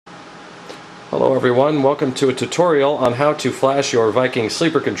Hello everyone, welcome to a tutorial on how to flash your Viking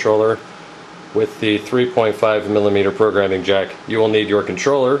Sleeper controller with the 3.5mm programming jack. You will need your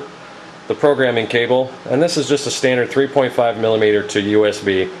controller, the programming cable, and this is just a standard 3.5mm to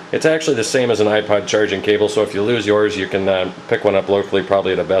USB. It's actually the same as an iPod charging cable, so if you lose yours you can pick one up locally,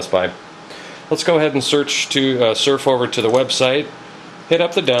 probably at a Best Buy. Let's go ahead and surf over to the website, hit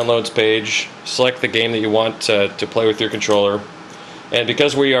up the downloads page, select the game that you want to play with your controller. And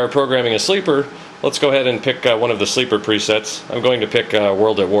because we are programming a sleeper, let's go ahead and pick one of the sleeper presets. I'm going to pick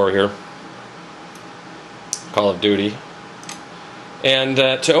World at War here, Call of Duty. And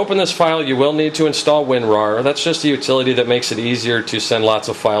to open this file you will need to install WinRAR. That's just a utility that makes it easier to send lots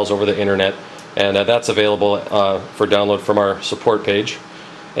of files over the internet, and that's available for download from our support page.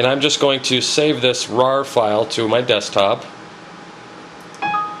 And I'm just going to save this RAR file to my desktop.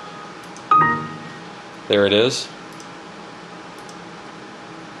 There it is.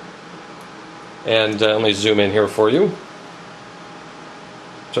 And let me zoom in here for you.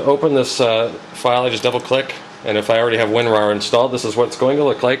 To open this file, I just double click, and if I already have WinRAR installed, this is what it's going to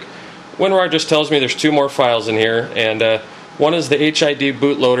look like. WinRAR just tells me there's two more files in here, and one is the HID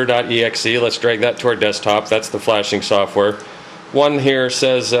bootloader.exe. Let's drag that to our desktop. That's the flashing software. One here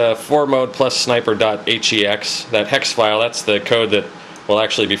says 4mode plus sniper.hex. That hex file, that's the code that will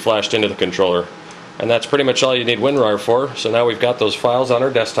actually be flashed into the controller. And that's pretty much all you need WinRAR for. So now we've got those files on our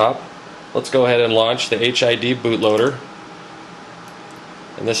desktop. Let's go ahead and launch the HID bootloader.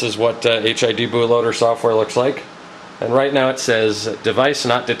 And this is what HID bootloader software looks like. And right now it says device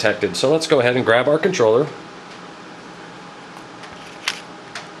not detected. So let's go ahead and grab our controller.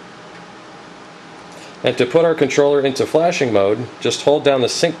 And to put our controller into flashing mode, just hold down the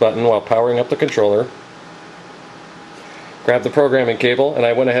sync button while powering up the controller. Grab the programming cable, and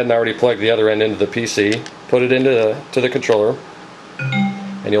I went ahead and already plugged the other end into the PC. Put it into the controller.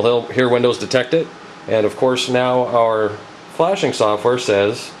 And you'll hear Windows detect it, and of course now our flashing software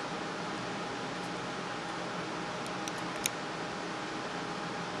says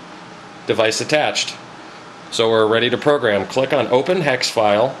device attached. So we're ready to program. Click on open hex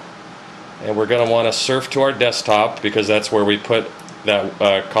file, and we're going to want to surf to our desktop because that's where we put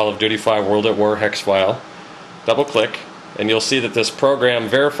that Call of Duty 5 World at War hex file. Double click, and you'll see that this program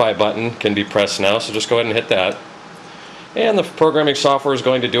verify button can be pressed now, so just go ahead and hit that. And the programming software is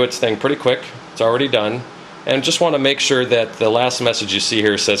going to do its thing pretty quick. It's already done. And just want to make sure that the last message you see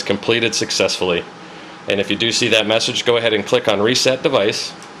here says completed successfully. And if you do see that message, go ahead and click on reset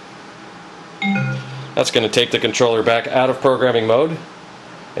device. That's going to take the controller back out of programming mode.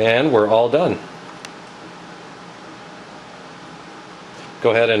 And we're all done.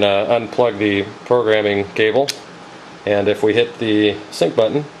 Go ahead and unplug the programming cable. And if we hit the sync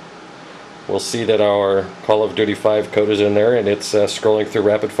button, we'll see that our Call of Duty 5 code is in there, and it's scrolling through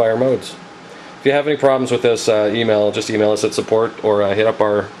rapid fire modes. If you have any problems with this, just email us at support, or hit up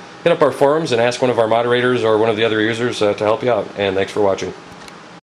our forums and ask one of our moderators or one of the other users to help you out. And thanks for watching.